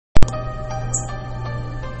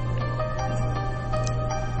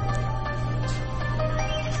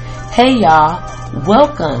Hey y'all,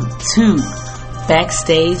 welcome to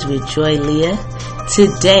Backstage with Joy Leah.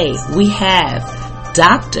 Today we have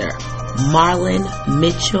Dr. Marlon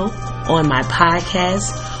Mitchell on my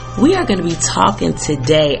podcast. We are going to be talking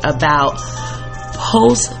today about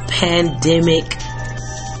post-pandemic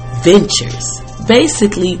ventures.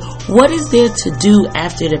 Basically, what is there to do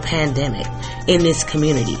after the pandemic in this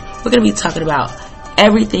community? We're going to be talking about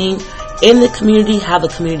everything in the community, how the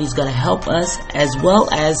community is going to help us, as well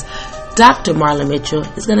as Dr. Marlon Mitchell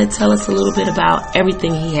is going to tell us a little bit about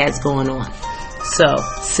everything he has going on. So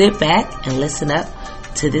sit back and listen up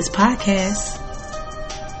to this podcast.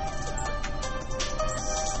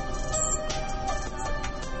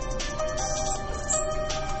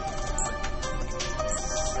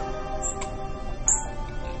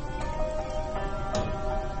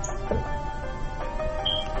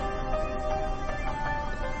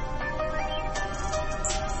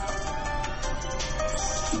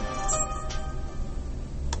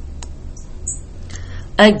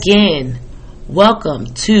 Again, welcome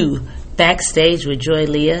to Backstage with Joy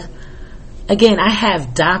Leah. Again, I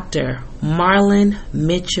have Dr. Marlon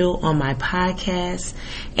Mitchell on my podcast,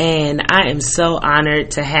 and I am so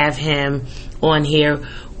honored to have him on here.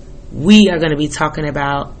 We are going to be talking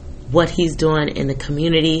about what he's doing in the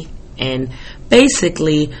community and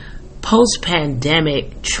basically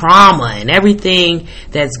post-pandemic trauma and everything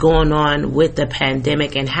that's going on with the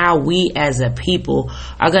pandemic and how we as a people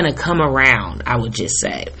are going to come around, I would just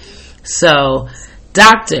say. So,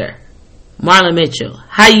 Dr. Marlon Mitchell,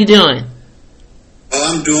 how you doing?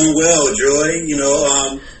 I'm doing well, Joy.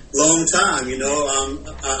 Long time,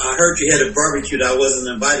 I heard you had a barbecue that I wasn't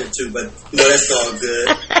invited to, but, that's all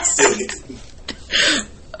good. Still good.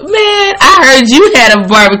 Man, I heard you had a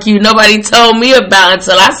barbecue nobody told me about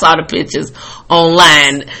until I saw the pictures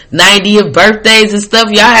online. 90th birthdays and stuff.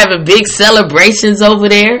 Y'all having big celebrations over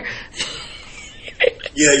there?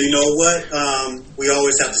 Yeah, you know what? We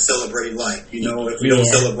always have to celebrate life. If we don't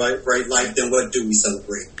celebrate life, then what do we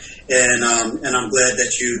celebrate? And I'm glad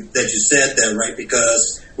that you said that, right?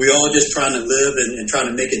 Because we all just trying to live and trying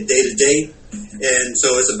to make it day to day. And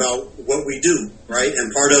so it's about what we do, right?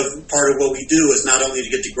 And part of what we do is not only to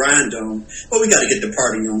get the grind on, but we got to get the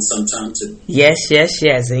party on sometime too. Yes.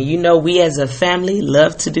 And we as a family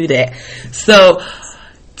love to do that. So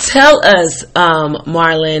tell us,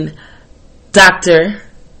 Marlon, Doctor,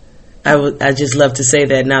 I just love to say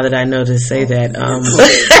that now that I know to say that.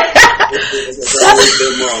 It's always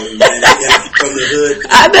been Marlon, man. And from the hood,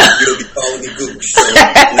 I know. You'll be calling me Gooch. So,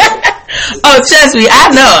 Oh, trust me, I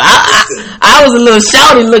know. I was a little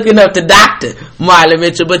shouty looking up to Dr. Marlon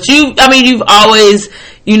Mitchell, but you've always,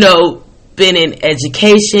 been in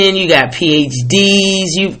education. You got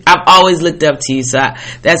PhDs. I've always looked up to you. So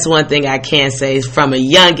that's one thing I can say is from a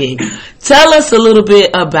youngin'. Tell us a little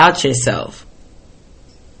bit about yourself.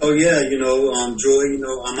 Oh yeah, Joy.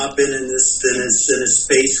 I've been in this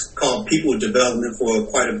space called people development for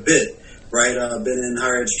quite a bit. Right, I've been in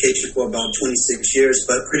higher education for about 26 years,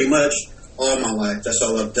 but pretty much all my life, that's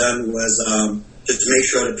all I've done was just to make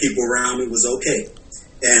sure that people around me was okay.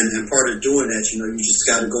 And part of doing that, you just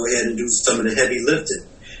got to go ahead and do some of the heavy lifting.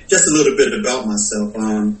 Just a little bit about myself,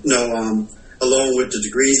 along with the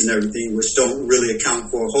degrees and everything, which don't really account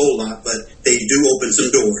for a whole lot, but they do open some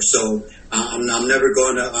doors. So I'm never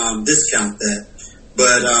going to discount that.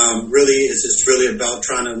 But really, it's just really about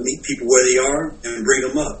trying to meet people where they are and bring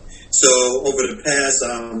them up. So over the past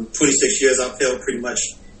 26 years, I've held pretty much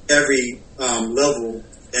every level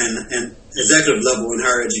and executive level in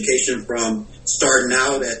higher education, from starting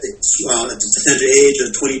out at the tender age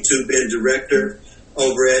of 22, being director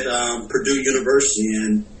over at Purdue University,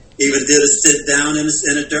 and even did a sit down in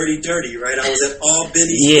a dirty, right? I was at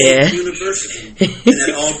Albany State University. And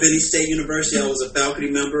at Albany State University, I was a faculty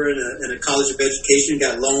member in a college of education,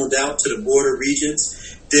 got loaned out to the Board of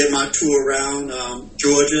Regents, did my tour around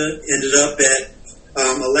Georgia, ended up at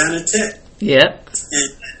Atlanta Tech. Yep. And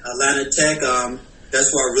Atlanta Tech, that's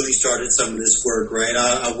where I really started some of this work, right?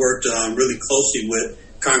 I worked really closely with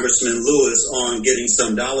Congressman Lewis on getting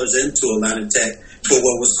some dollars into Atlanta Tech for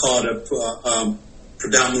what was called a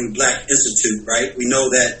predominantly black institute, right? We know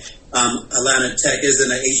that Atlanta Tech isn't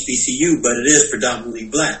an HBCU, but it is predominantly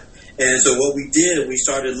black. And so what we did, we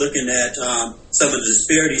started looking at some of the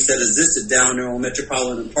disparities that existed down there on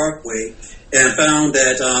Metropolitan Parkway, and found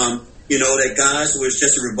that, that guys was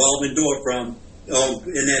just a revolving door from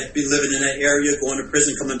living in that area, going to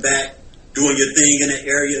prison, coming back, doing your thing in that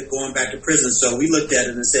area, going back to prison. So we looked at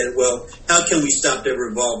it and said, well, how can we stop that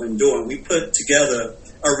revolving door? And we put together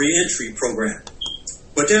a reentry program.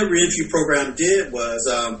 What that reentry program did was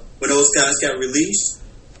when those guys got released,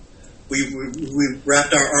 we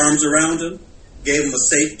wrapped our arms around them, gave them a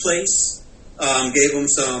safe place, gave them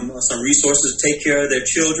some resources to take care of their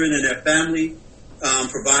children and their family,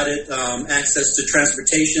 provided access to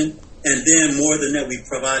transportation, and then more than that, we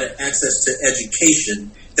provided access to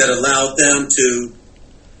education that allowed them to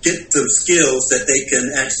get the skills that they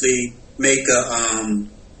can actually make a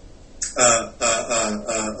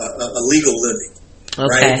legal living. Okay.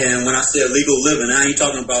 Right? And when I say a legal living, I ain't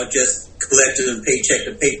talking about just collecting paycheck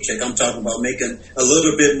to paycheck. I'm talking about making a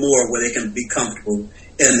little bit more where they can be comfortable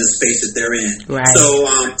in the space that they're in. Right. So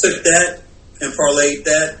took that and parlayed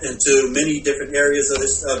that into many different areas of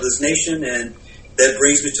this nation, and that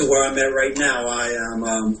brings me to where I'm at right now. I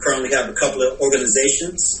am currently have a couple of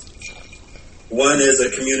organizations. One is a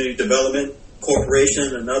community development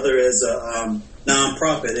corporation. Another is a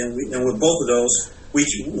nonprofit, and with both of those, we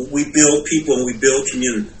build people and we build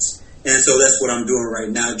communities. And so that's what I'm doing right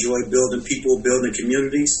now, Joy, building people, building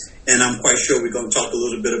communities. And I'm quite sure we're going to talk a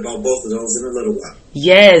little bit about both of those in a little while.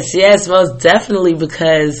 Yes, most definitely,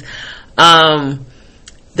 because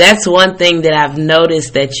that's one thing that I've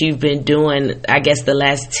noticed that you've been doing, I guess, the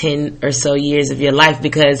last 10 or so years of your life,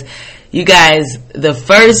 because you guys, the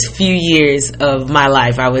first few years of my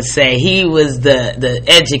life, I would say, he was the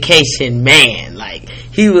education man. Like,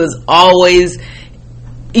 he was always,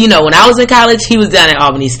 when I was in college, he was down at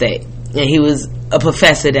Albany State, and he was a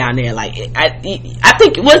professor down there. Like, I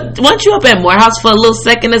think, weren't you up at Morehouse for a little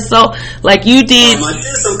second or so? Like you did? I did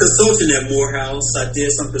some consulting at Morehouse. I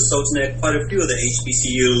did some consulting at quite a few of the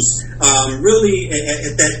HBCUs. Really,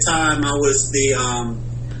 at that time, I was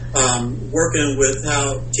working with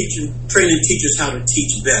training teachers how to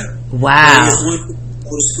teach better. Wow. It's one thing to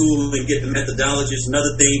go to school and get the methodologies.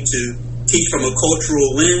 Another thing to teach from a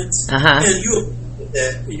cultural lens. And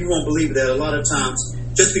you won't believe that a lot of times,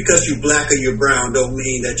 just because you're black or you're brown don't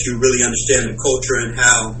mean that you really understand the culture and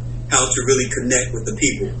how to really connect with the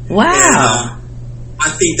people. Wow. And,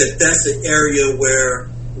 I think that's an area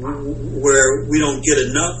where we don't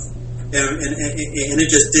get enough. And it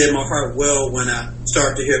just did my heart well when I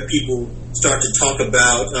started to hear people start to talk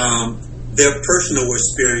about their personal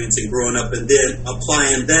experience in growing up, and then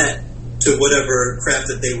applying that to whatever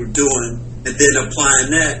craft that they were doing, and then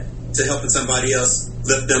applying that to helping somebody else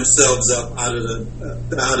lift themselves up out of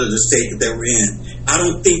the state that they were in. I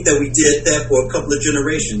don't think that we did that for a couple of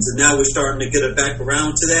generations, and now we're starting to get it back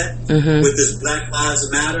around to that with this Black Lives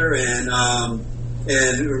Matter, and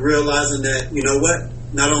realizing that, you know what,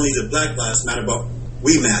 not only the Black Lives Matter, but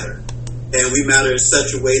we matter. And we matter in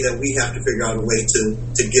such a way that we have to figure out a way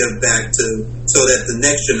to give back to, so that the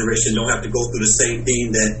next generation don't have to go through the same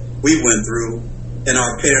thing that we went through, and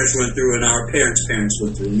our parents went through, and our parents' parents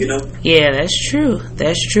went through, Yeah, that's true.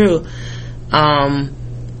 That's true.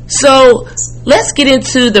 So let's get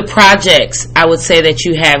into the projects, I would say, that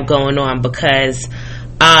you have going on, because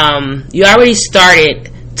you already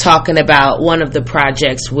started talking about one of the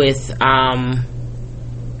projects with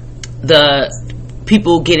the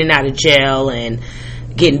people getting out of jail and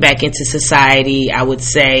getting back into society, I would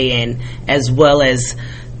say, and as well as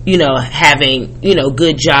having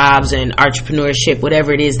good jobs and entrepreneurship,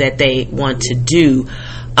 whatever it is that they want to do.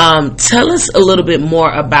 Tell us a little bit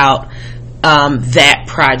more about that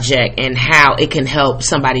project and how it can help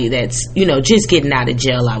somebody that's just getting out of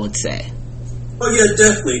jail, I would say. Oh yeah,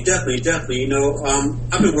 definitely. I've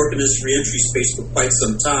been working in this reentry space for quite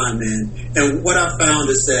some time, and what I found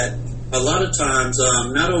is that a lot of times,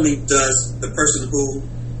 not only does the person who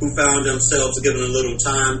found themselves giving a little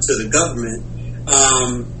time to the government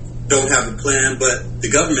don't have a plan, but the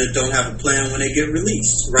government don't have a plan when they get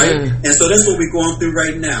released, right? And so that's what we're going through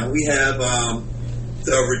right now. We have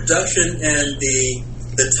the reduction in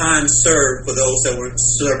the time served for those that were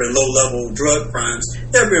serving low-level drug crimes.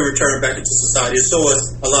 They're being returned back into society. So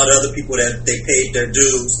is a lot of other people that they paid their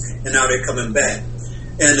dues, and now they're coming back.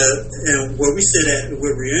 And where we sit at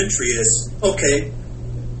with reentry is, okay,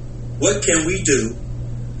 what can we do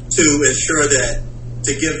to ensure that,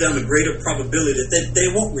 to give them a greater probability that they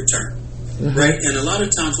won't return, right? And a lot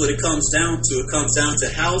of times what it comes down to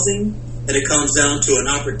housing, and it comes down to an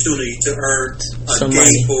opportunity to earn a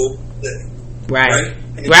gainful living. Right.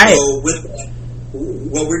 So with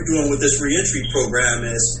what we're doing with this reentry program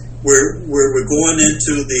is we're going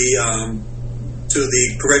into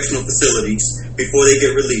the correctional facilities before they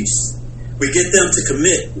get released. We get them to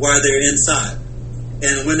commit while they're inside,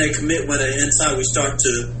 and when they commit while they're inside, we start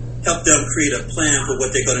to help them create a plan for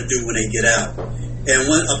what they're going to do when they get out. And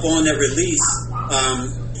upon their release,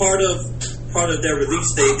 part of their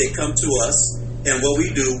release, they come to us, and what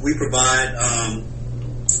we do, we provide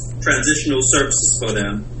transitional services for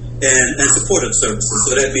them and supportive services.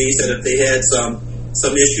 So that means that if they had some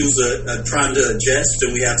some issues are trying to adjust,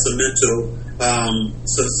 and we have some mental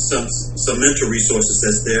some mental resources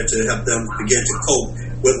that's there to help them begin to cope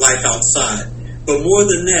with life outside. But more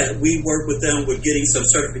than that, we work with them with getting some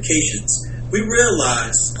certifications. We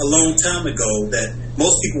realized a long time ago that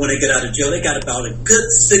most people, when they get out of jail, they got about a good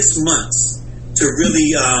 6 months to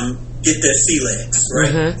really get their sea legs,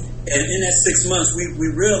 right? Mm-hmm. And in that 6 months, we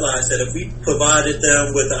realized that if we provided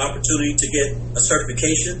them with the opportunity to get a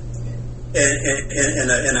certification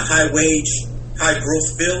and a high wage, high growth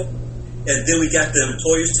field, and then we got the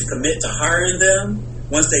employers to commit to hiring them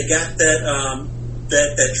once they got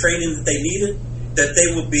that training that they needed, that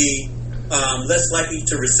they would be less likely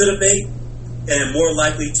to recidivate and more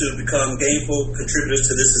likely to become gainful contributors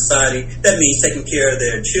to this society. That means taking care of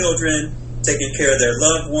their children, taking care of their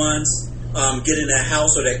loved ones, getting that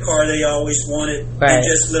house or that car they always wanted, right, and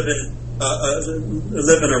just living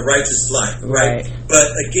a righteous life, right?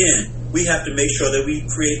 But again, we have to make sure that we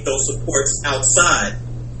create those supports outside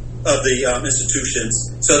of the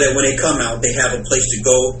institutions, so that when they come out, they have a place to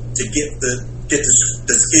go to get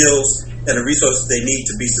the skills and the resources they need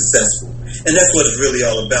to be successful. And that's what it's really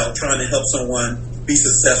all about, trying to help someone be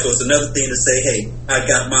successful. It's another thing to say, hey, I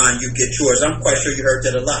got mine, you get yours. I'm quite sure you heard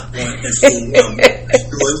that a lot in school.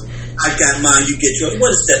 I got mine, you get yours.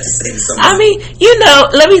 What is that to say to someone? I mean,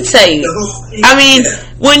 let me tell you.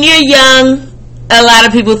 When you're young, a lot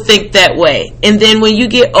of people think that way. And then when you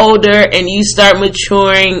get older and you start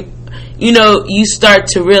maturing, you start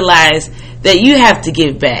to realize that you have to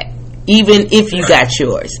give back, even if you got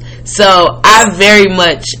yours. So I very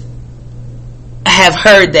much have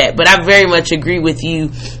heard that, but I very much agree with you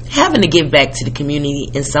having to give back to the community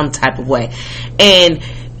in some type of way. And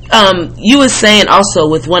you were saying also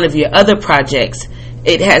with one of your other projects,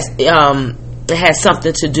 it has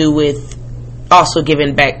something to do with also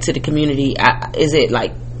giving back to the community. Is it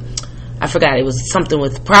like, I forgot, it was something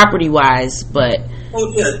with property wise, but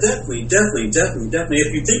oh yeah, definitely.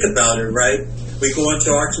 If you think about it, right, we go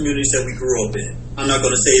into our communities that we grew up in. I'm not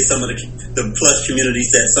going to say some of the plush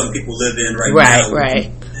communities that some people live in now.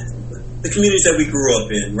 Right. The communities that we grew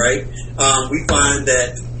up in, right? We find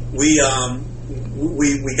that we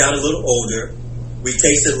got a little older. We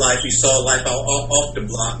tasted life. We saw life off the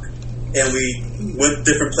block, and we went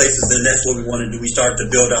different places. And that's what we wanted to do. We started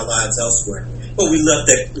to build our lives elsewhere, but we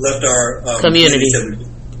left our community alone,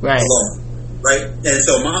 right? And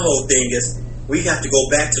so my whole thing is, we have to go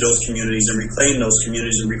back to those communities and reclaim those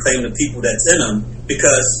communities and reclaim the people that's in them.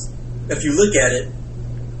 Because if you look at it,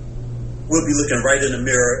 we'll be looking right in the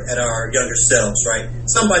mirror at our younger selves, right?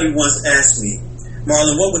 Somebody once asked me,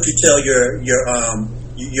 Marlon, what would you tell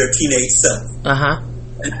your teenage self? Uh-huh.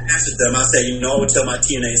 And I answered them. I said, I would tell my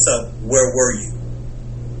teenage self, where were you?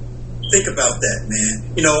 Think about that,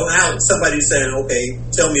 man. How somebody's saying, okay,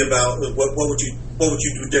 tell me about what would you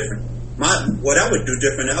do different? What I would do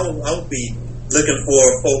different, I would be looking for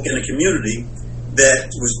folk in the community that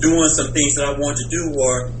was doing some things that I wanted to do,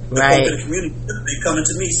 or the folk in the community that would be coming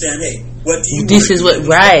to me saying, hey, what do you This is what,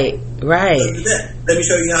 right. Let me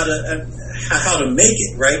show you how to make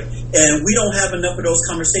it, right? And we don't have enough of those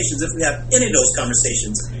conversations, if we have any of those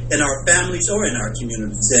conversations in our families or in our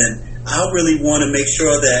communities. And I really want to make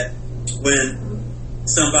sure that when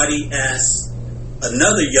somebody asks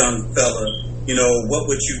another young fella, what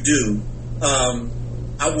would you do?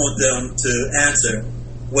 I want them to answer,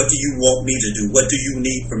 what do you want me to do? What do you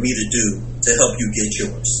need for me to do to help you get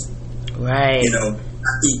yours? Right. I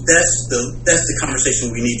think that's the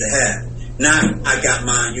conversation we need to have. Not, I got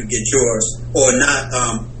mine, you get yours, or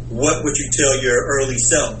not, what would you tell your early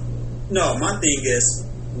self? No, my thing is,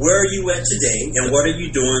 where are you at today, and what are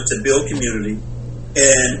you doing to build community,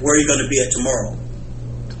 and where are you going to be at tomorrow?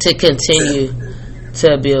 To continue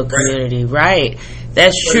to build community, right?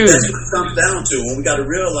 That's true. That's what it comes down to. When we got to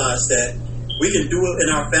realize that we can do it in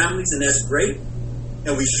our families, and that's great,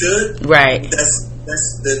 and we should. Right.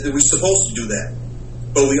 We're supposed to do that,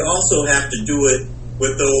 but we also have to do it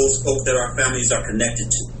with those folks that our families are connected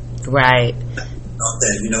to. Right. About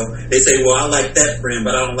that, they say, well, I like that friend,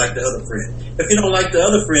 but I don't like the other friend. If you don't like the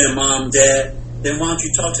other friend, mom, dad, then why don't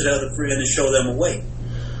you talk to the other friend and show them a way?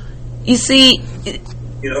 You see,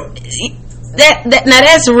 that now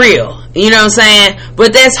that's real. You know what I'm saying?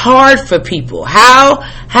 But that's hard for people. How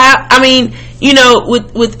I mean,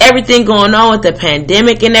 with everything going on with the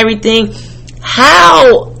pandemic and everything,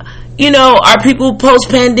 how are people post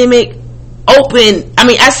pandemic open? I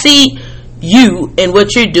mean, I see you and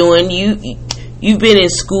what you're doing. You've been in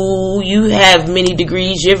school, you have many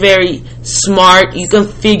degrees, you're very smart, you can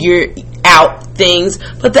figure out things,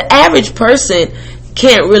 but the average person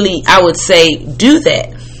can't really, I would say, do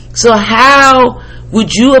that. So how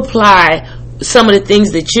would you apply some of the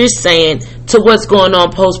things that you're saying to what's going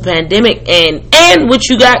on post-pandemic and what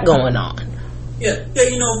you got going on. Yeah,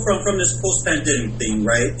 you know, from this post-pandemic thing,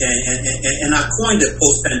 right? And I coined it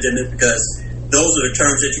post-pandemic because those are the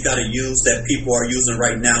terms that you got to use that people are using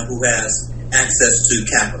right now who has access to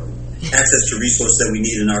capital, access to resources that we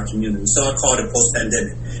need in our community. So I called it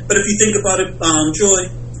post-pandemic. But if you think about it, Joy,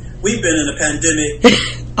 we've been in a pandemic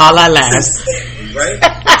all our lives, right?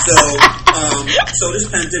 So this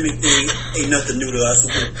pandemic thing ain't nothing new to us.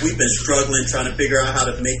 We've been struggling, trying to figure out how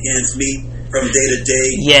to make ends meet from day to day.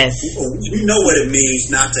 Yes, we know what it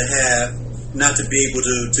means not to be able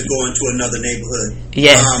to go into another neighborhood.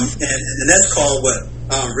 Yes, and that's called what?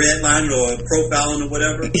 Redlining or profiling or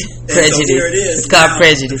whatever. Prejudice. So here it is. It's called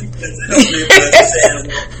prejudice.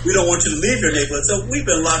 Saying, we don't want you to leave your neighborhood. So we've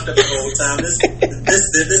been locked up the whole time. This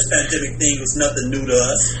pandemic thing was nothing new to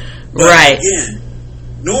us. But right. Again,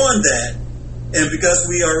 knowing that, and because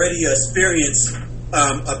we already experienced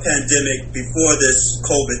a pandemic before this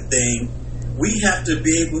COVID thing, we have to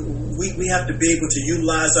be able to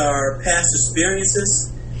utilize our past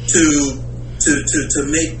experiences to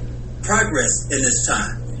make progress in this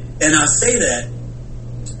time. And I say that,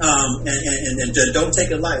 and don't take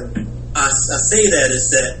it lightly. I say that is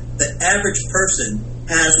that the average person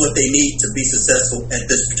has what they need to be successful at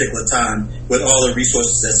this particular time with all the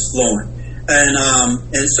resources that's flowing.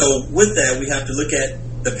 And so with that, we have to look at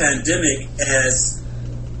the pandemic as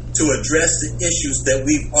to address the issues that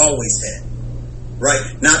we've always had, right?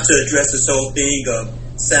 Not to address this whole thing of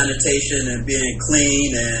sanitation and being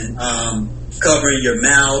clean and covering your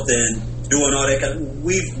mouth and doing all that kind of,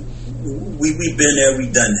 we've been there,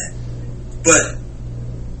 we've done that. But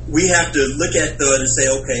we have to look at and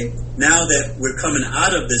say, okay, now that we're coming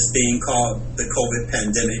out of this thing called the COVID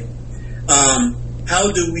pandemic,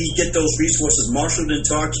 how do we get those resources marshaled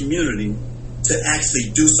into our community to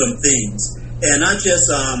actually do some things? And I just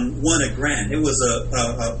won a grant. It was a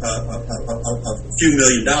few $1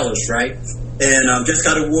 million, right? And just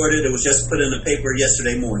got awarded. It was just put in the paper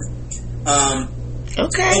yesterday morning.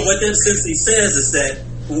 Okay. But what that simply says is that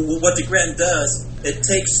what the grant does, it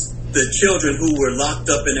takes the children who were locked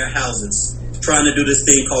up in their houses trying to do this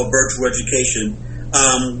thing called virtual education.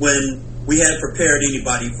 When we hadn't prepared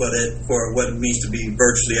anybody for what it means to be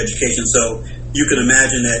virtually education. So you can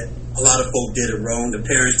imagine that a lot of folk did it wrong. The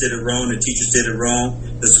parents did it wrong. The teachers did it wrong.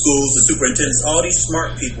 The schools, the superintendents, all these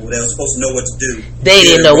smart people that were supposed to know what to do. They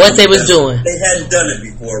didn't know what they was doing. They hadn't done it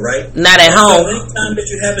before, right? Not at home. So anytime that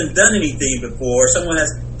you haven't done anything before,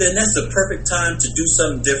 then that's the perfect time to do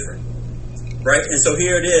something different, right? And so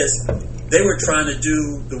here it is. They were trying to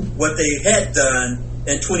do what they had done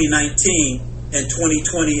in 2019 and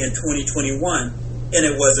 2020 and 2021, and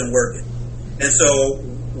it wasn't working. And so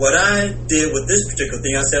what I did with this particular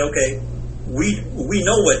thing, I said, okay, we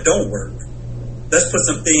know what don't work. Let's put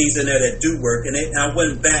some things in there that do work. And I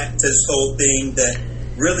went back to this whole thing that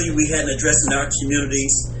really we hadn't addressed in our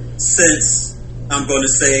communities since, I'm going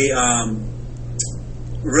to say, I'm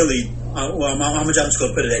just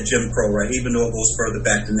going to put it at Jim Crow, right? Even though it goes further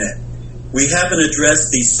back than that. We haven't addressed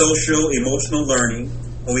the social, emotional learning,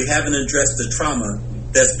 and we haven't addressed the trauma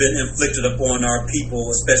that's been inflicted upon our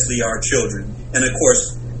people, especially our children. And of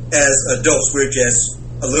course, as adults, we're just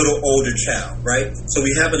a little older child, right? So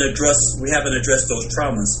we haven't addressed those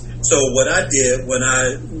traumas. So what I did when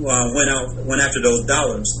I went after those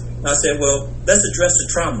dollars, I said, well, let's address the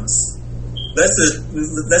traumas. Let's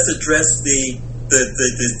address the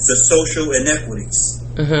social inequities,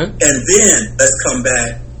 and then let's come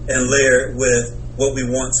back and layer it with what we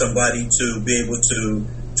want somebody to be able to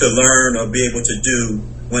learn or be able to do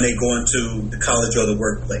when they go into the college or the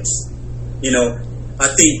workplace. You know, I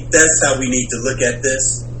think that's how we need to look at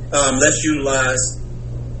this. Let's utilize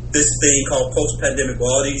this thing called post-pandemic, with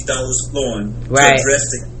all these dollars flowing, right, to address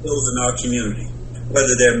the ills in our community,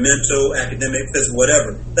 whether they're mental, academic, physical,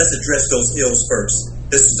 whatever. Let's address those ills first.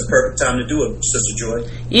 This is the perfect time to do it, Sister Joy.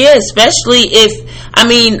 Yeah, especially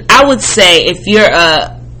I would say if you're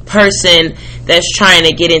a person that's trying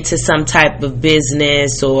to get into some type of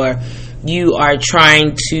business, or you are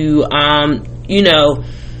trying to,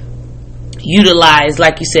 utilize,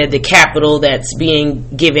 like you said, the capital that's being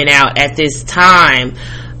given out at this time.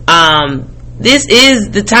 This is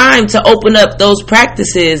the time to open up those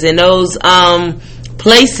practices and those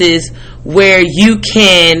places where you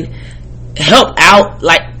can help out,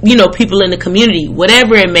 people in the community,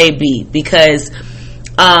 whatever it may be, because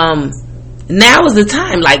now is the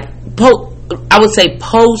time, I would say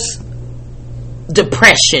post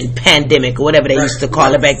depression pandemic, or whatever they used to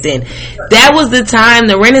call it back then. That was the time,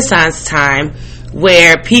 the Renaissance time,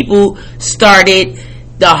 where people started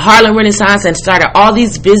the Harlem Renaissance and started all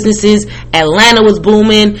these businesses. Atlanta was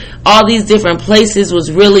booming. All these different places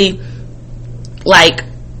was really like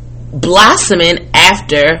blossoming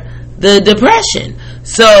after the Depression.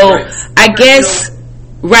 So I guess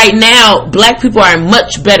right now black people are in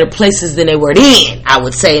much better places than they were then, I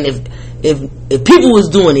would say. And if people was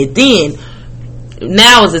doing it then,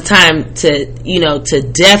 now is the time to, to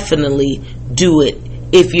definitely do it.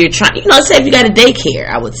 If you're trying, say if you got a daycare,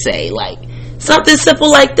 I would say like something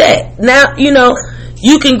simple like that. Now,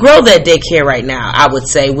 you can grow that daycare right now, I would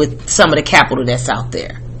say, with some of the capital that's out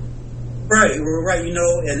there. Right.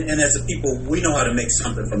 And as a people, we know how to make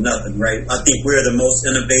something from nothing, right? I think we're the most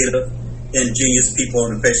innovative, ingenious people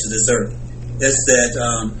on the face of this earth. It's that,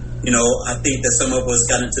 I think that some of us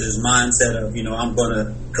got into this mindset of, I'm going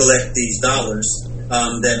to collect these dollars.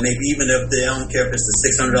 That maybe even if I don't care if it's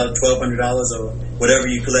the $600, $1,200 or whatever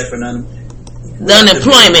you collect for the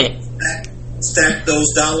unemployment. Stack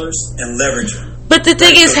those dollars and leverage them. But the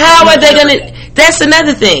thing is, how are they gonna? That's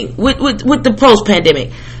another thing with the post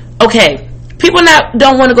pandemic. Okay, people now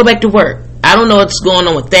don't want to go back to work. I don't know what's going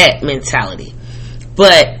on with that mentality,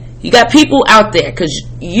 but you got people out there because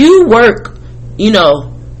you work,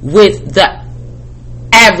 with the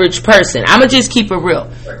average person. I'm gonna just keep it real.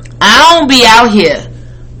 I don't be out here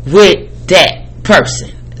with that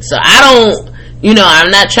person, so I don't.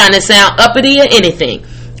 I'm not trying to sound uppity or anything,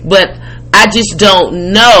 but I just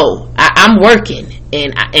don't know. I'm working,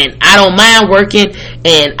 and I don't mind working,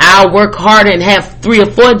 and I'll work harder and have 3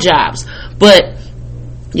 or 4 jobs. But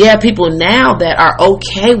you have people now that are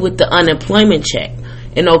okay with the unemployment check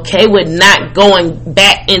and okay with not going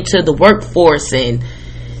back into the workforce and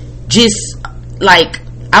just, like,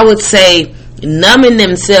 I would say, numbing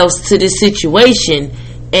themselves to this situation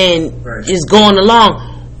and just going along.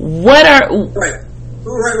 What are... Right.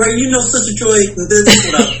 Sister Joy, this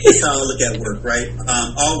is how I look at work, right?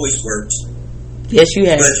 Always works. Yes, you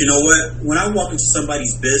have. But you know what? When I walk into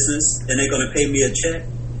somebody's business and they're going to pay me a check,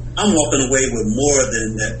 I'm walking away with more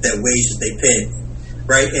than that wage that they pay,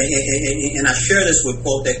 right? And I share this with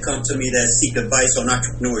folk that come to me that seek advice on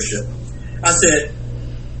entrepreneurship. I said,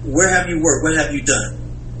 where have you worked? What have you done?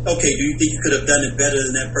 Okay, do you think you could have done it better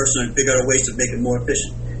than that person and figure out ways to make it more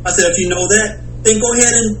efficient? I said, if you know that, then go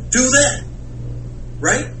ahead and do that.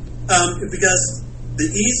 Right? Because the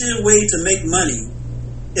easier way to make money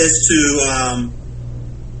is to,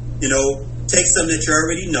 take something that you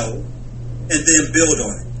already know and then build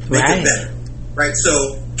on it, make it better. Right?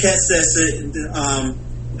 So, Kat says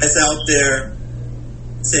that's out there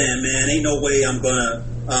saying, man, ain't no way I'm going to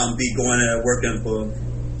be going and working for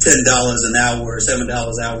 $10 an hour or $7 an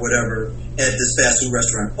hour, whatever, at this fast food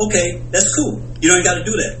restaurant. Okay, that's cool. You don't got to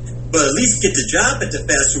do that. But at least get the job at the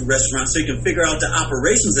fast food restaurant so you can figure out the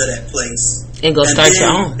operations of that place. And go start your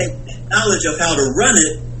own. Take knowledge of how to run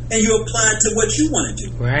it, and you apply it to what you want to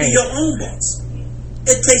do. Right. Be your own boss.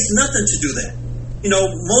 It takes nothing to do that.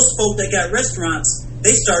 Most folk that got restaurants,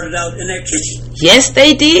 they started out in their kitchen. Yes,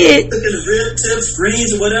 they did. Look at the rib tips,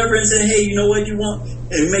 greens, or whatever, and say, hey, you know what you want?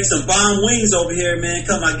 And make some bomb wings over here, man.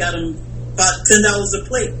 Come, I got them about $10 a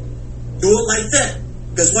plate. Do it like that.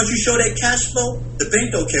 Because once you show that cash flow, the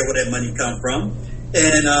bank don't care where that money come from.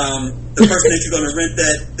 And the person that you're going to rent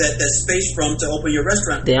that space from to open your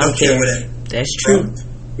restaurant they don't care where that. That's true.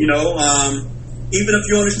 Even if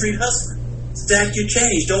you're on the street hustling, stack your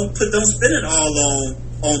change. Don't spend it all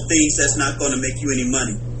on things that's not going to make you any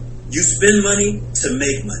money. You spend money to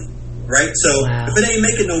make money, right? So if it ain't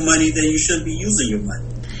making no money, then you shouldn't be using your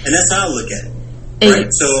money. And that's how I look at it,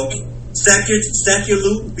 right? So stack your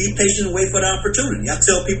loot, be patient, and wait for the opportunity. I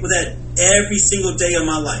tell people that every single day of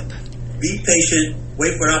my life. Be patient,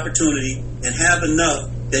 wait for the opportunity, and have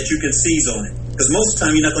enough that you can seize on it. Because most of the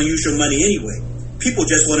time, you're not going to use your money anyway. People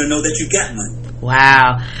just want to know that you got money.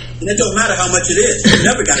 Wow. And it don't matter how much it is. You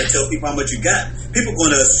never got to tell people how much you got. People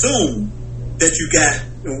going to assume that you got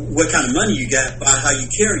what kind of money you got by how you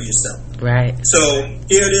carry yourself. Right. So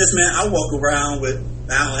here it is, man. I walk around with...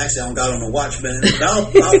 I don't got on a watch, man. I'll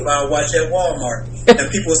buy a watch at Walmart.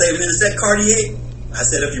 And people say, man, is that Cartier? I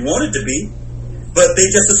said, if you want it to be. But they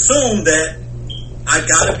just assume that I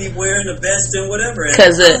got to be wearing the best and whatever.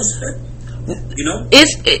 Because,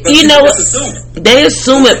 they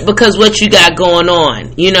assume it because what you got going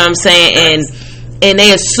on. You know what I'm saying? And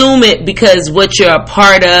they assume it because what you're a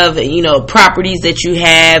part of, properties that you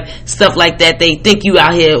have, stuff like that. They think you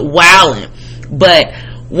out here wilding. But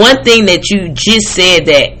one thing that you just said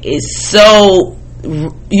that is so,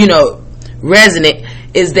 resonant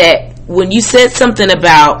is that when you said something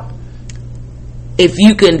about if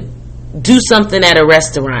you can do something at a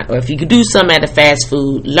restaurant or if you can do something at a fast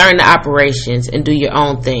food, learn the operations and do your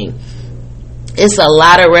own thing. it's a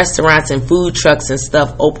lot of restaurants and food trucks and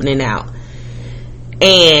stuff opening out.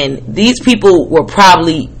 And these people were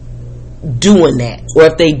probably doing that. Or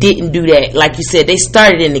if they didn't do that, like you said, they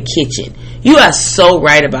started in the kitchen. You are so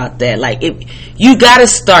right about that. Like, you got to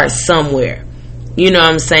start somewhere. You know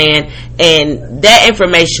what I'm saying? And that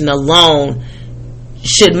information alone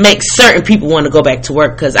should make certain people want to go back to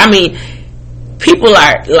work. Because, I mean, people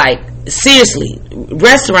are, like, seriously,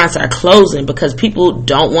 restaurants are closing because people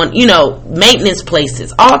don't want, maintenance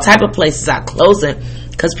places, all type of places are closing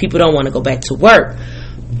because people don't want to go back to work.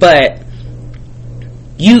 But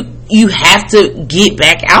you have to get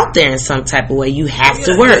back out there in some type of way. You have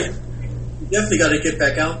to work. You definitely got to get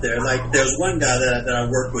back out there. Like, there's one guy that I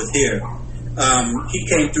work with here. He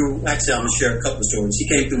came through, actually I'm going to share a couple of stories. He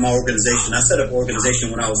came through my organization. I set up an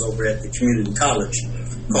organization when I was over at the community college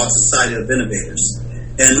called Society of Innovators.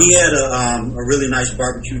 And he had a really nice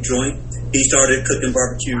barbecue joint. He started cooking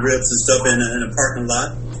barbecue ribs and stuff in a parking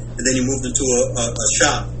lot. And then he moved into a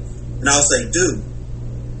shop. And I was like, dude,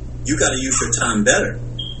 you got to use your time better.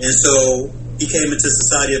 And so he came into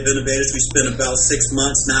Society of Innovators. We spent about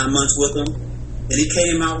 9 months with him. And he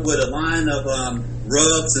came out with a line of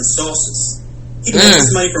rubs and sauces. He makes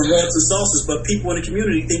money from rubs and sauces, but people in the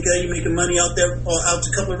community think that he's making money out there, out to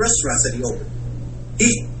a couple of restaurants that he opened.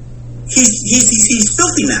 He's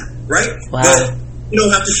filthy now, right? Wow. But you don't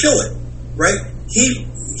have to show it, right? He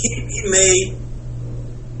made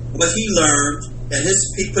what he learned, and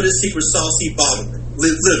he put his secret sauce. He bottled it,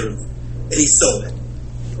 literally, and he sold it,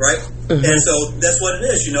 right? Mm-hmm. And so that's what it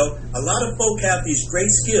is. A lot of folk have these great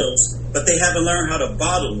skills, but they haven't learned how to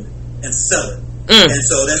bottle it and sell it. And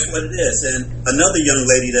so that's what it is. And another young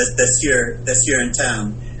lady that's here in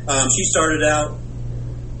town, she started out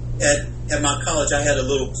at my college. I had a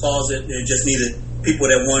little closet and just needed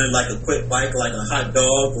people that wanted like a quick bite, like a hot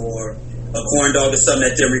dog or a corn dog or something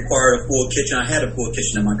that didn't require a full kitchen. I had a full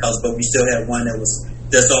kitchen in my college, but we still had one that was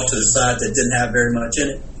just off to the side that didn't have very much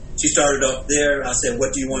in it. She started off there. I said,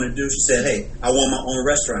 what do you want to do? She said, hey, I want my own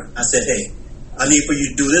restaurant. I said, hey, I need for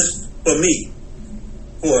you to do this for me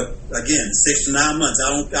for, again, 6 to 9 months.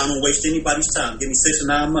 I don't waste anybody's time. Give me 6 to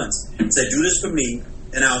 9 months. I said, do this for me,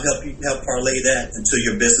 and I'll help parlay that into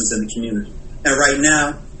your business in the community. And right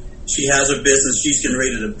now, she has her business. She's getting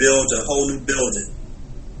ready to build a whole new building.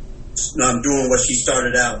 I'm doing what she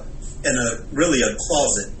started out in really a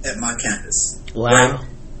closet at my campus. Wow. Right?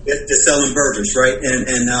 They're selling burgers, right?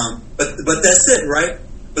 But that's it, right?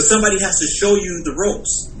 But somebody has to show you the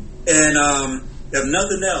ropes. And if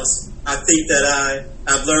nothing else, I think that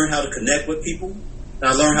I've learned how to connect with people, and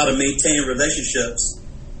I learned how to maintain relationships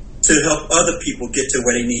to help other people get to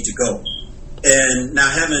where they need to go. And now, I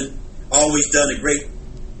haven't always done a great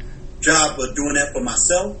job of doing that for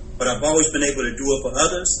myself, but I've always been able to do it for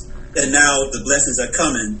others. And now the blessings are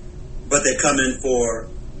coming, but they're coming for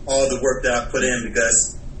all the work that I put in,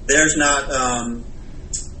 because there's not,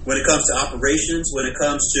 when it comes to operations, when it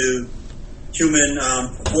comes to human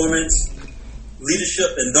performance,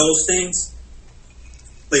 leadership, and those things,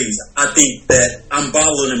 please, I think that I'm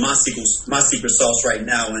bottling in my secret sauce right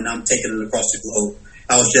now, and I'm taking it across the globe.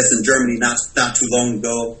 I was just in Germany not too long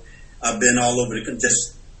ago. I've been all over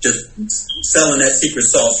just selling that secret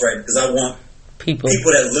sauce, right? Because I want people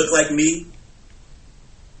that look like me.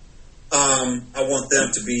 I want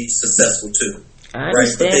them to be successful too. I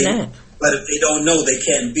understand that. But if they don't know, they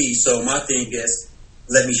can't be. So my thing is,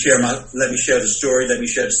 let me share the story, let me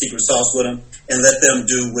share the secret sauce with them, and let them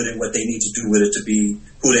do with it what they need to do with it to be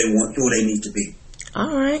who they need to be.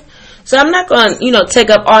 All right. So I'm not going to, take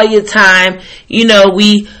up all your time.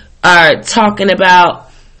 We are talking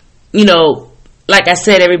about, like I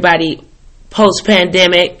said, everybody,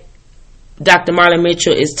 post-pandemic, Dr. Marlon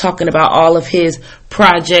Mitchell is talking about all of his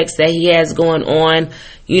projects that he has going on,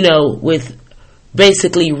 with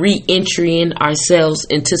basically re-entering ourselves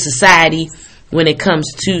into society when it comes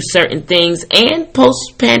to certain things, and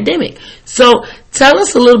post-pandemic. So tell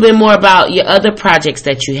us a little bit more about your other projects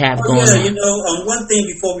that you have going on. One thing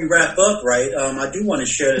before we wrap up, right, I do want to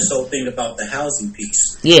share this whole thing about the housing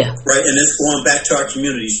piece. Yeah. Right, and it's going back to our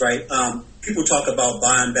communities, right? People talk about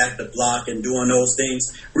buying back the block and doing those things.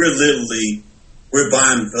 We're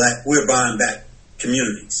buying back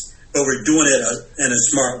communities. But we're doing it in a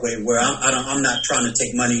smart way, where I'm not trying to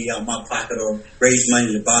take money out of my pocket or raise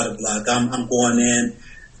money to buy the block. I'm going in,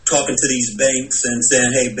 talking to these banks and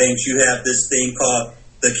saying, hey, banks, you have this thing called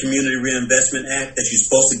the Community Reinvestment Act that you're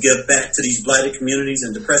supposed to give back to these blighted communities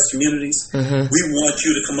and depressed communities. Mm-hmm. We want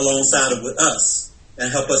you to come alongside with us and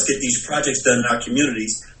help us get these projects done in our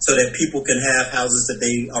communities so that people can have houses that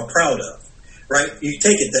they are proud of, right? You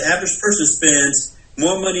take it, the average person spends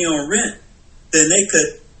more money on rent than they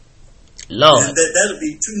could Lord. And that'll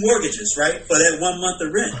be 2 mortgages, right, for that 1 month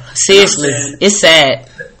of rent. Seriously, it's sad.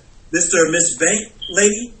 Mr. or Miss Bank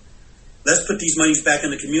lady, let's put these monies back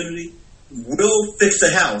in the community. We'll fix the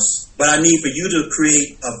house, but I need for you to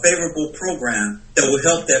create a favorable program that will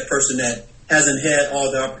help that person that hasn't had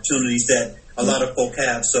all the opportunities that a lot of folk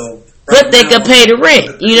have. So, but they can pay the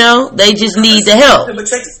rent, you know. They just need the help. But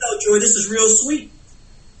check this out, Joy. This is real sweet.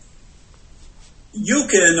 You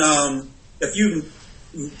can, if you,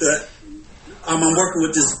 I'm working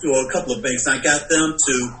with a couple of banks. And I got them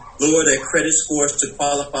to lower their credit scores to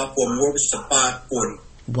qualify for a mortgage to 540.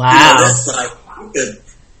 Wow, you know, that's like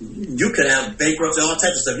you could have bankruptcy, all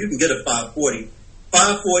types of stuff. You can get a 540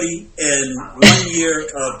 and 1 year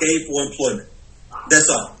of gainful employment. That's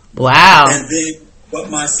all. Wow. And then what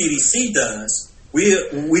my CDC does, we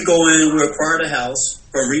go in, we acquire the house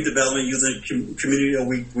from redevelopment using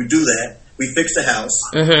community. We do that. We fix the house.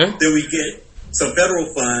 Mm-hmm. Then we get some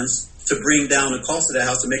federal funds to bring down the cost of the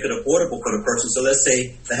house to make it affordable for the person. So let's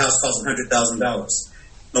say the house costs $100,000.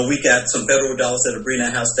 No, we got some federal dollars that will bring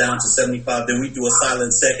that house down to 75. Then we do a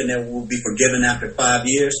silent second that will be forgiven after 5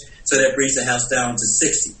 years. So that brings the house down to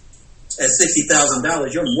 60. At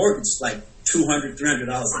 $60,000, your mortgage is like $200, $300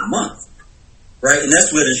 a month, right? And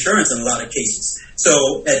that's with insurance in a lot of cases.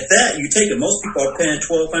 So at that, you take it. Most people are paying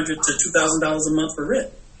 $1,200 to $2,000 a month for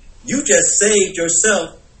rent. You just saved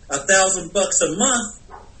yourself $1,000 a month,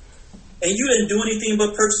 and you didn't do anything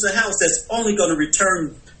but purchase a house that's only going to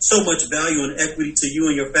return so much value and equity to you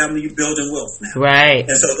and your family. You're building wealth now. Right.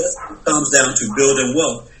 And so that comes down to building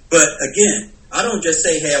wealth. But again, I don't just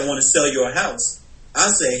say, hey, I want to sell you a house. I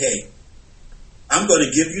say, hey, I'm going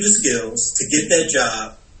to give you the skills to get that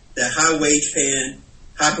job, that high wage paying,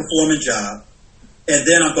 high performing job. And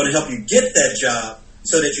then I'm going to help you get that job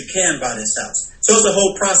so that you can buy this house. So it's a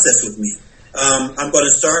whole process with me. I'm going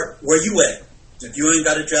to start where you at. If you ain't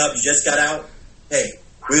got a job, you just got out, hey,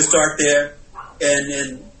 we'll start there. And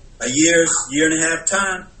in a year and a half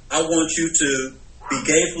time, I want you to be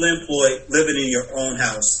gainfully employed, living in your own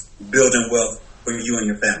house, building wealth for you and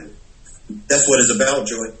your family. That's what it's about,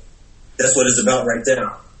 Joy. That's what it's about right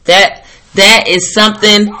there. That is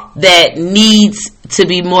something that needs to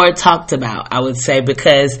be more talked about, I would say,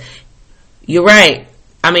 because you're right.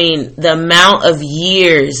 I mean, the amount of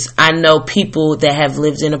years I know people that have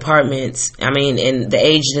lived in apartments, I mean, in the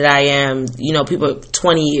age that I am, you know, people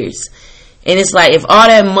 20 years. And it's like, if all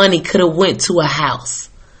that money could have went to a house,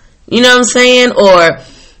 you know what I'm saying? Or,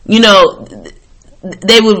 you know,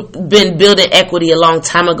 they would have been building equity a long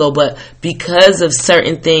time ago, but because of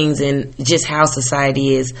certain things and just how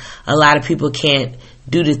society is, a lot of people can't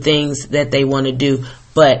do the things that they want to do,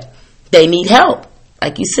 but they need help.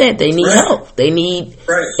 Like you said, they need help. They need,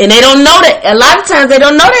 and they don't know that. A lot of times they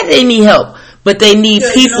don't know that they need help, but they need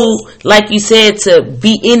people, like you said, to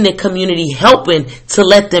be in the community helping to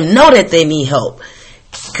let them know that they need help.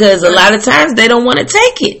 Because a lot of times they don't want to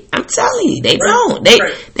take it. I'm telling you, they don't. They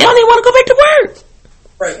don't even want to go back to work.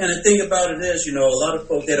 Right, and the thing about it is, you know, a lot of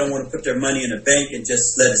folks, they don't want to put their money in a bank and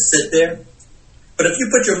just let it sit there. But if you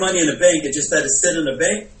put your money in a bank and just let it sit in a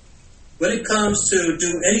bank, when it comes to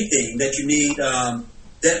do anything that you need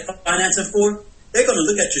debt financing for, they're going to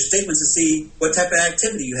look at your statements and see what type of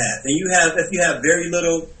activity you have. And if you have very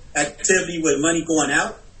little activity with money going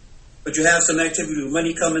out, but you have some activity with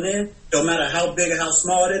money coming in, no matter how big or how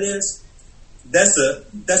small it is, that's a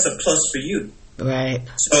plus for you. Right.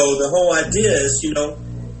 So the whole idea is, you know,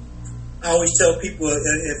 I always tell people,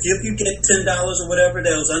 if you get $10 or whatever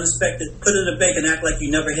that was unexpected, put it in the bank and act like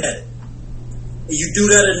you never had it. And you do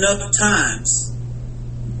that enough times,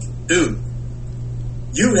 dude,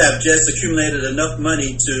 you have just accumulated enough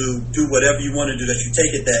money to do whatever you want to do, that you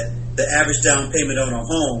take it that the average down payment on a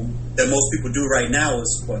home that most people do right now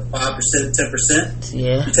is, what, 5%, 10%?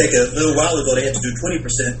 Yeah. You take a little while ago, they had to do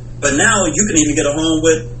 20%. But now you can even get a home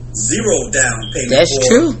with zero down payment. That's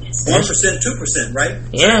true. 1%, 2%, right?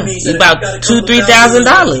 Yeah. So that means about $2,000-3,000.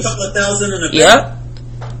 A couple of thousand in a bank, yep.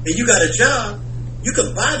 and you got a job, you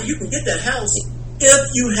can get that house if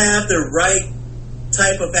you have the right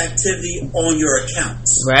type of activity on your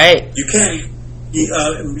accounts. Right. You can't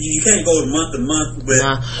go month to month with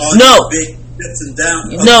all these big dips and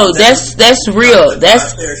downs. No, that's real.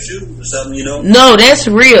 That's pair of shoes or something, you know. No, that's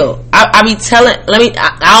real. I be telling.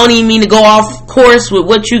 I don't even mean to go off course with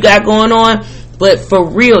what you got going on, but for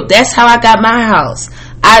real, that's how I got my house.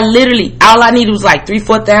 I literally, all I needed was like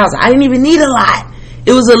 $3,000-4,000. I didn't even need a lot.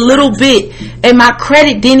 It was a little bit, and my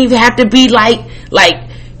credit didn't even have to be like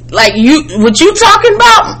you. What you talking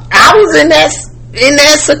about? I was in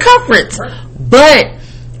that circumference, but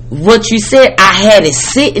what you said, I had it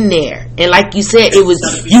sitting there, and like you said, it was,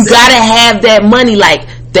 you gotta have that money. Like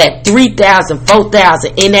that $3,000,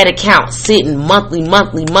 $4,000 in that account sitting monthly.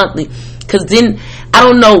 Because then I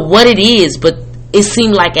don't know what it is, but it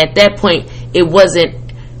seemed like at that point it wasn't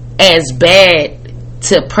as bad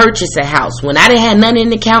to purchase a house. When I didn't have nothing in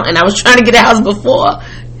the account and I was trying to get a house before,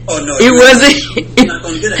 it wasn't. You're not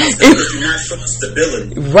going to get a house because you're not showing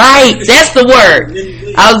stability. Right, that's the word.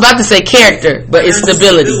 I was about to say character, but it's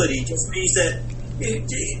stability. Stability just means that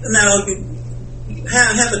now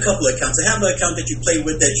have a couple of accounts. Have an account that you play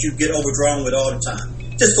with that you get overdrawn with all the time.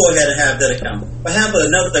 Just go ahead and have that account. But have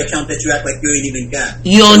another account that you act like you ain't even got.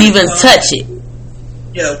 You don't even touch it.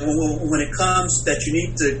 Yeah, when it comes that you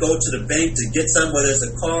need to go to the bank to get something, whether it's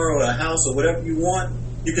a car or a house or whatever you want,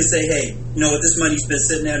 you can say, hey, you know what, this money's been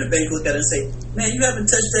sitting there in the bank, look at it and say, man, you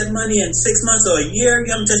haven't touched that money in 6 months or a year,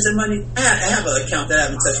 you haven't touched that money. I have an account that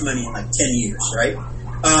I haven't touched money in like 10 years, right?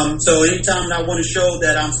 So anytime I want to show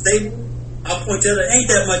that I'm stable, I'll point to it.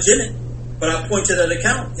 Ain't that much in it, but I point to that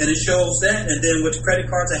account and it shows that. And then with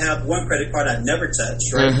credit cards, I have one credit card I never touch,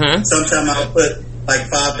 right? Mm-hmm. Sometimes I'll put like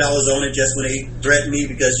 $5 on it just when they threaten me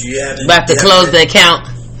because you haven't about to close the account.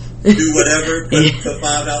 Do whatever, put $5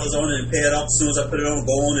 on it and pay it off. As soon as I put it on,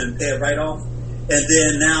 go on and pay it right off. And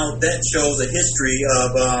then now that shows a history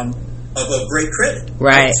of a great credit.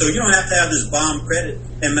 Right. So you don't have to have this bomb credit.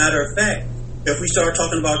 And matter of fact, if we start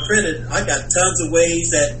talking about credit, I got tons of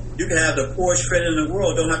ways that you can have the poorest credit in the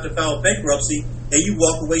world, don't have to file bankruptcy, and you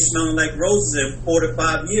walk away smelling like roses in 4 to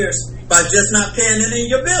 5 years by just not paying any of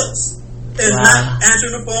your bills. And not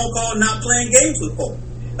answering the phone call, not playing games with folk.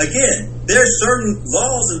 Again, there's certain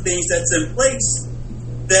laws and things that's in place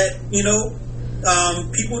that, you know,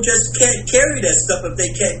 people just can't carry that stuff if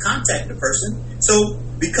they can't contact the person. So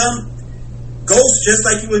become ghost just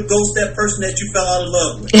like you would ghost that person that you fell out of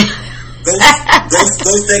love with.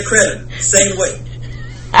 Ghost that creditor. Same way.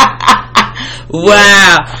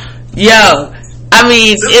 Wow. Yo. I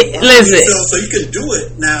mean, listen. So you can do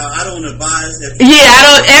it. Now, I don't advise.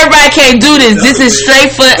 Everybody can't do this. This is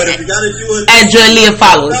straight for. But if you got to do it, at Joy Leah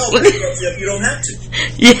followers. If you don't have to.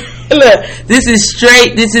 Yeah, look, this is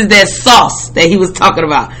straight. This is that sauce that he was talking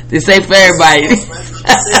about. This ain't for everybody. Like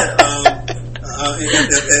I said,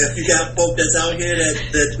 if you got folk that's out here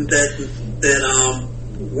that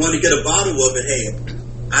want to get a bottle of it, hey,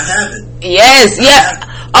 I have it. Yes, yeah.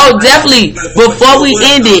 Oh, definitely. Before we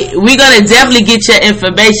end it, we're going to definitely get your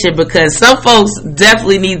information because some folks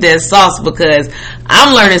definitely need that sauce because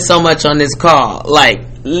I'm learning so much on this call. Like,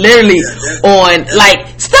 literally on,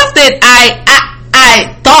 like, stuff that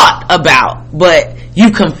I thought about, but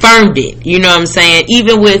you confirmed it. You know what I'm saying?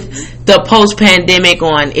 Even with the post-pandemic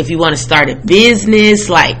on if you want to start a business,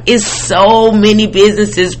 like, it's so many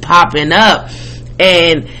businesses popping up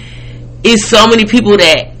and it's so many people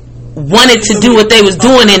that wanted to do what they was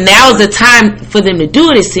doing, and now's the time for them to do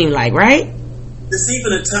it, it seemed like, right? It's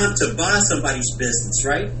even a time to buy somebody's business,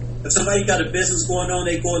 right? If somebody got a business going on,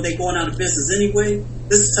 they going out of business anyway,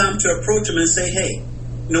 this is time to approach them and say, hey,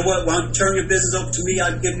 you know what, why don't you turn your business over to me,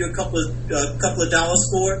 I'll give you a couple of dollars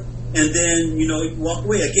for it, and then, you know, you walk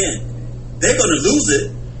away. Again, they're going to lose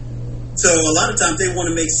it, so a lot of times they want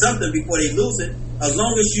to make something before they lose it. As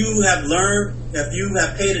long as you have learned, if you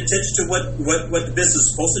have paid attention to what the business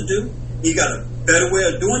is supposed to do, you got a better way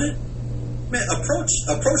of doing it, man, approach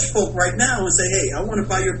folk right now and say, hey, I want to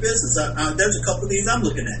buy your business. There's a couple of things I'm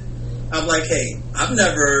looking at. I'm like, hey, I've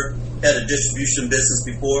never had a distribution business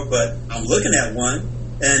before, but I'm looking at one,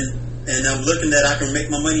 and I'm looking that I can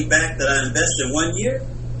make my money back that I invested in 1 year.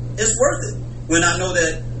 It's worth it. When I know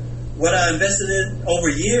that what I invested in over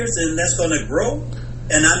years, and that's going to grow,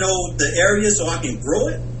 and I know the area so I can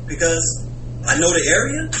grow it because I know the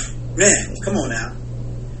area. Man, come on now.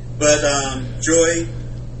 But Joy,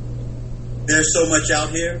 there's so much out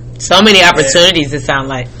here. So many opportunities, it sounds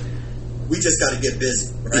like. We just got to get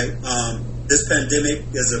busy, right? This pandemic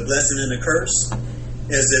is a blessing and a curse.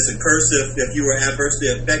 It's a curse if you were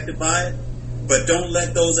adversely affected by it. But don't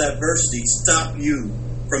let those adversities stop you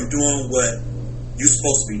from doing what you're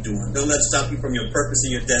supposed to be doing. Don't let it stop you from your purpose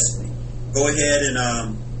and your destiny. Go ahead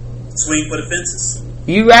and swing for the fences.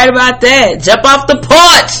 You right about that. Jump off the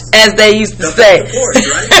porch, as they used to say. Off the porch,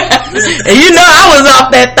 right? And you know I was off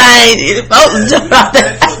that thing. Jump off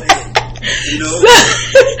that thing. You know,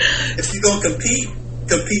 if you're gonna compete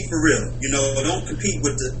for real. You know, don't compete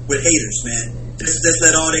with haters, man. Just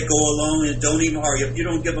let all that go along and don't even argue. If you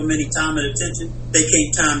don't give them any time and attention, they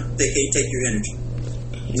can't take your energy.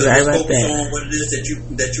 So right just focus that. on what it is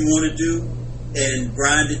that you want to do and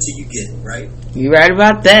grind it till you get it, right? You're right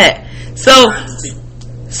about that.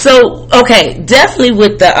 So okay, definitely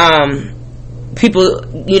with the people,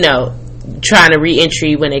 you know, trying to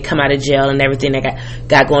re-entry when they come out of jail and everything that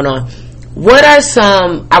got going on. what are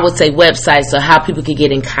some, I would say, websites or how people can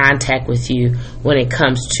get in contact with you when it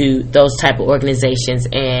comes to those type of organizations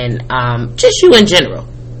and just you in general?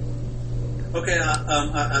 Okay,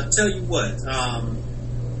 I'll tell you what.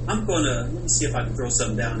 I'm gonna let me see if I can throw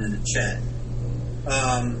something down in the chat.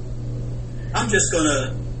 I'm just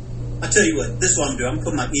gonna. I'll tell you what. This is what I'm doing. I'm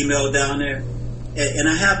putting my email down there, and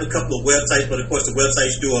I have a couple of websites, but of course the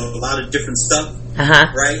websites do a lot of different stuff,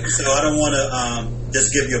 right? So I don't want to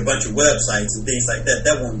just give you a bunch of websites and things like that.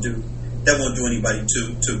 That won't do anybody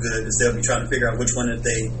too good, because they'll be trying to figure out which one do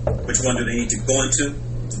they need to go into.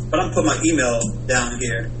 But I'm putting my email down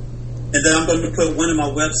here. And then I'm going to put one of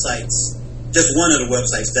my websites, just one of the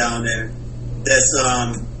websites down there, that's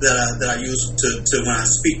that I use to when I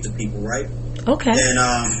speak to people, right? Okay. And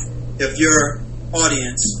if your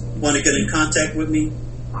audience want to get in contact with me,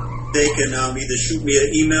 they can either shoot me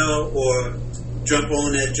an email or jump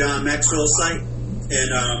on that John Maxwell site,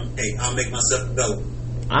 and hey, I'll make myself available.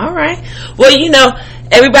 All right. Well,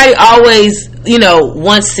 everybody always,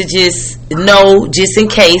 wants to just know, just in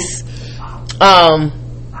case,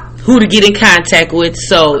 who to get in contact with.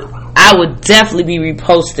 So I would definitely be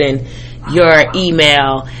reposting your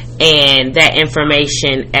email and that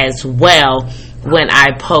information as well when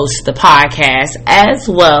I post the podcast, as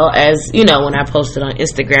well as, when I post it on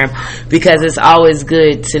Instagram, because it's always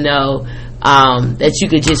good to know that you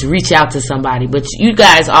could just reach out to somebody. But you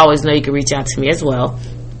guys always know you can reach out to me as well.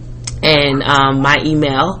 And my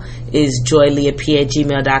email is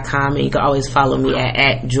joyleap@gmail.com, and you can always follow me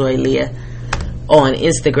at joyleah on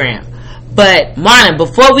Instagram. But Marlon,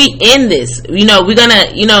 before we end this, we're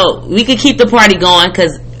gonna, we could keep the party going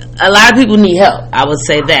because a lot of people need help. I would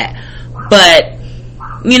say that. But,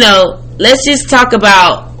 let's just talk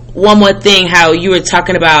about one more thing, how you were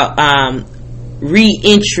talking about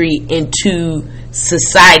re-entry into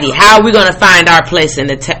society. How are we going to find our place at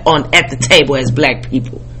the table as black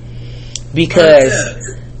people? Because,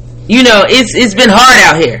 it's been hard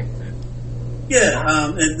out here. Yeah,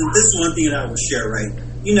 and this is one thing that I will share, right?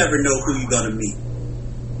 You never know who you're going to meet,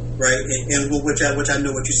 right? And which I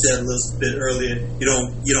know what you said a little bit earlier. You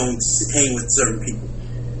don't hang with certain people,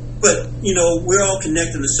 but we're all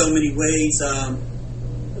connected in so many ways.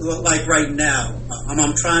 Like right now,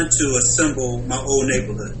 I'm trying to assemble my old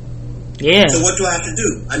neighborhood. Yeah. So what do I have to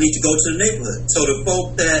do? I need to go to the neighborhood. So the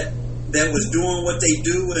folk that was doing what they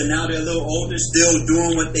do, and now they're a little older, still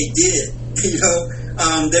doing what they did.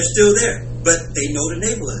 They're still there, but they know the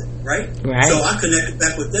neighborhood, right? Right. So I connected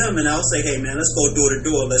back with them, and I'll say, hey man, let's go door to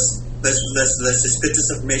door. Let's just spit this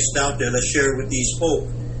information out there. Let's share it with these folk.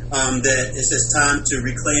 That it's just time to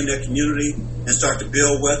reclaim their community and start to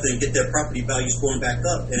build wealth and get their property values going back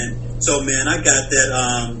up. And so, man, I got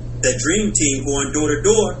that dream team going door to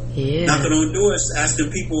door, knocking on doors,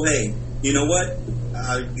 asking people, hey, you know what?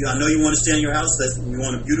 I know you want to stay in your house. We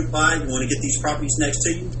want to beautify. You want to get these properties next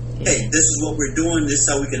to you. Hey, this is what we're doing. This is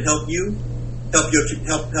how we can help you, help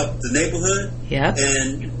the neighborhood,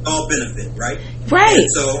 and all benefit, right? Right.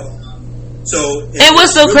 And and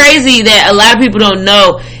what's so crazy that a lot of people don't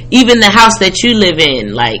know, even the house that you live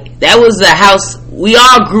in, like that was a house we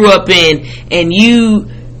all grew up in, and you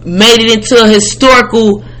made it into a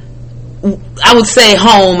historical, I would say,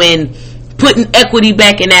 home, and putting equity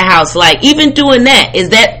back in that house. Like, even doing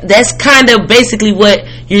that's kind of basically what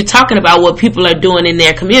you're talking about, what people are doing in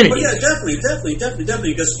their community. Well, yeah, definitely.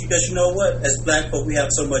 Because you know what? As black folk, we have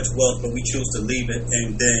so much wealth, but we choose to leave it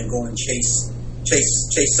and then go and chase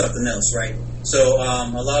something else, right? So a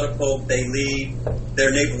lot of folk, they leave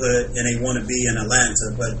their neighborhood and they want to be in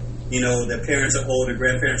Atlanta, but their parents are older,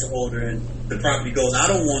 grandparents are older, and the property goes, I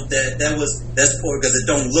don't want that. That's poor because it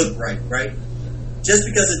don't look right? Just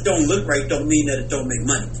because it don't look right don't mean that it don't make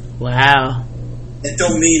money. Wow. It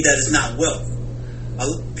don't mean that it's not wealth.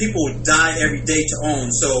 People die every day to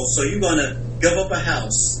own. So you're gonna give up a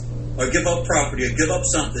house or give up property or give up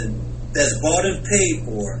something that's bought and paid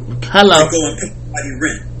for. Hello. To go and pay somebody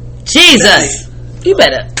rent. Jesus. You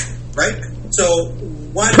better. Right? So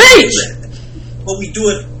why preach? Do that? But we do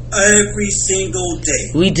it every single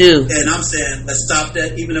day. We do. And I'm saying, let's stop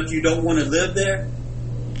that. Even if you don't want to live there,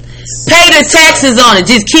 pay the taxes on it.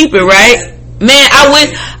 Just keep it, right? Man, I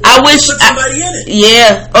wish put somebody in it.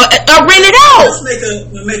 Yeah. Or rent it out.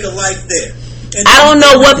 Let's make a life there. And I don't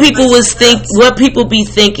know what people what people be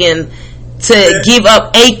thinking to give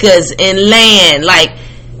up acres and land. Like,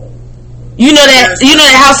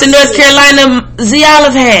 that house in North Carolina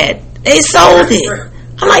Ziolive had. They sold it.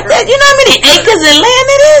 I'm like, that. You know how many acres and land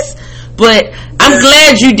it is? But I'm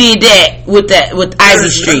glad you did that with Ivy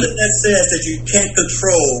Street. That says that you can't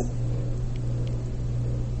control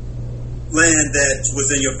land that was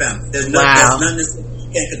in your family. There's nothing that you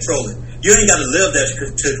can't control it. You ain't got to live that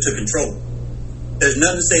to control it. There's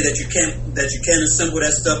nothing to say that you can't assemble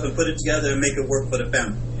that stuff and put it together and make it work for the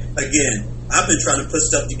family. Again, I've been trying to put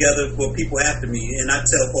stuff together for people after me, and I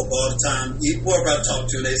tell folk all the time, whoever I talk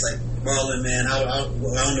to, they say, Marlon, man, I don't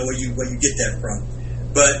know where you get that from.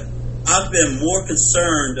 But I've been more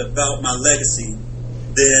concerned about my legacy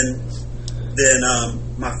than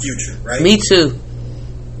my future, right? Me too.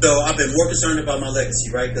 So I've been more concerned about my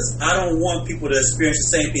legacy, right? Because I don't want people to experience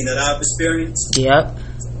the same thing that I've experienced. Yep.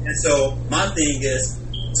 And so my thing is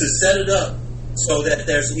to set it up so that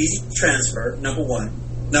there's easy transfer, number one.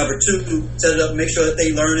 Number two, set it up, make sure that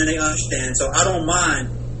they learn and they understand. So I don't mind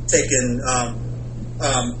taking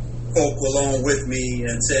folk along with me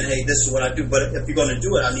and saying, hey, this is what I do. But if you're going to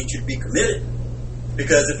do it, I need you to be committed.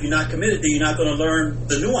 Because if you're not committed, then you're not going to learn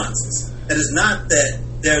the nuances. And it's not that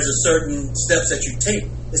there's a certain steps that you take.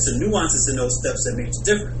 It's the nuances in those steps that makes a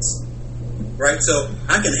difference. Right? So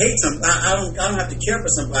I can hate some. I don't have to care for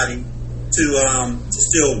somebody to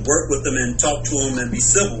still work with them and talk to them and be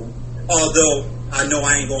civil. Although I know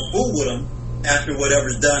I ain't going to fool with them after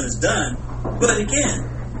whatever's done is done. But again,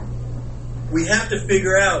 we have to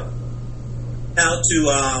figure out how to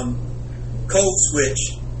code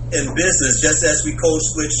switch in business, just as we code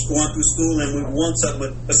switch going through school and we want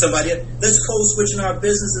something for somebody else. Let's code switch in our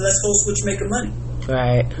business and let's code switch making money.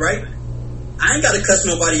 Right. Right? I ain't got to cuss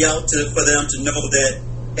nobody out for them to know that,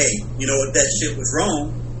 hey, you know, that shit was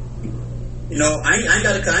wrong. You know, I don't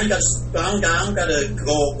got to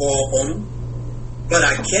go off on them. But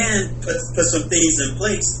I can put some things in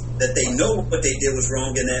place that they know what they did was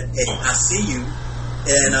wrong, and that, hey, I see you,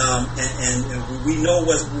 and we know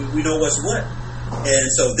what's what, and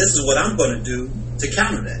so this is what I'm going to do to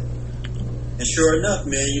counter that. And sure enough,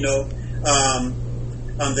 man, you know,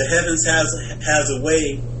 the heavens has a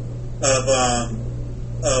way of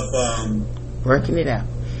working it out,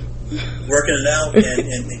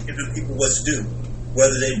 and giving people what to do,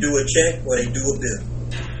 whether they do a check or they do a bill.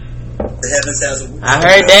 The heavens has a. I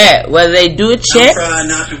heard that. Whether they do a check. I'm trying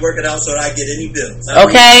not to work it out so that I get any bills.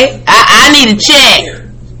 Okay, I need a check.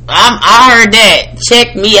 I heard that.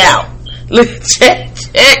 Check me out.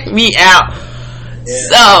 Check me out.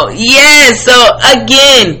 Yeah. So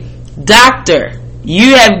again, Doctor,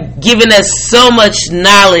 you have given us so much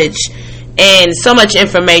knowledge and so much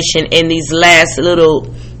information in these last little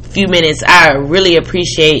few minutes. I really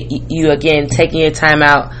appreciate you again taking your time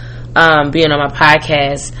out, being on my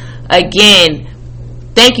podcast. Again,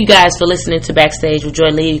 thank you guys for listening to Backstage with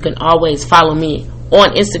Joy Leah. You can always follow me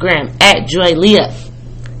on Instagram at Joy Leah,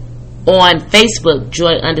 on Facebook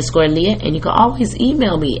Joy_Leah, and you can always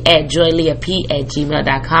email me at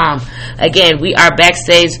joyleahp@gmail.com. Again, we are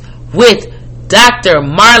backstage with Dr.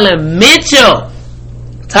 Marlon Mitchell,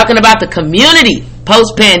 talking about the community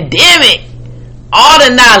post-pandemic, all the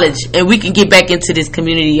knowledge, and we can get back into this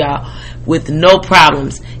community, y'all, with no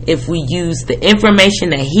problems if we use the information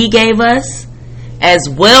that he gave us, as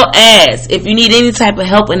well as if you need any type of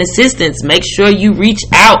help and assistance, make sure you reach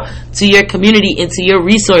out to your community and to your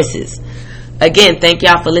resources. Again, thank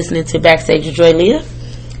y'all for listening to Backstage with Joy Leah,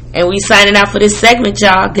 and we signing out for this segment,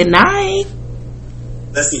 y'all. Good night.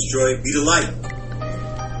 Blessings, Joy. Be the light.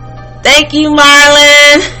 Thank you,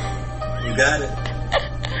 Marlon. You got it.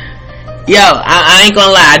 Yo, I ain't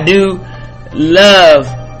gonna lie, I do love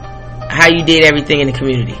how you did everything in the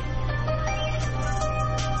community.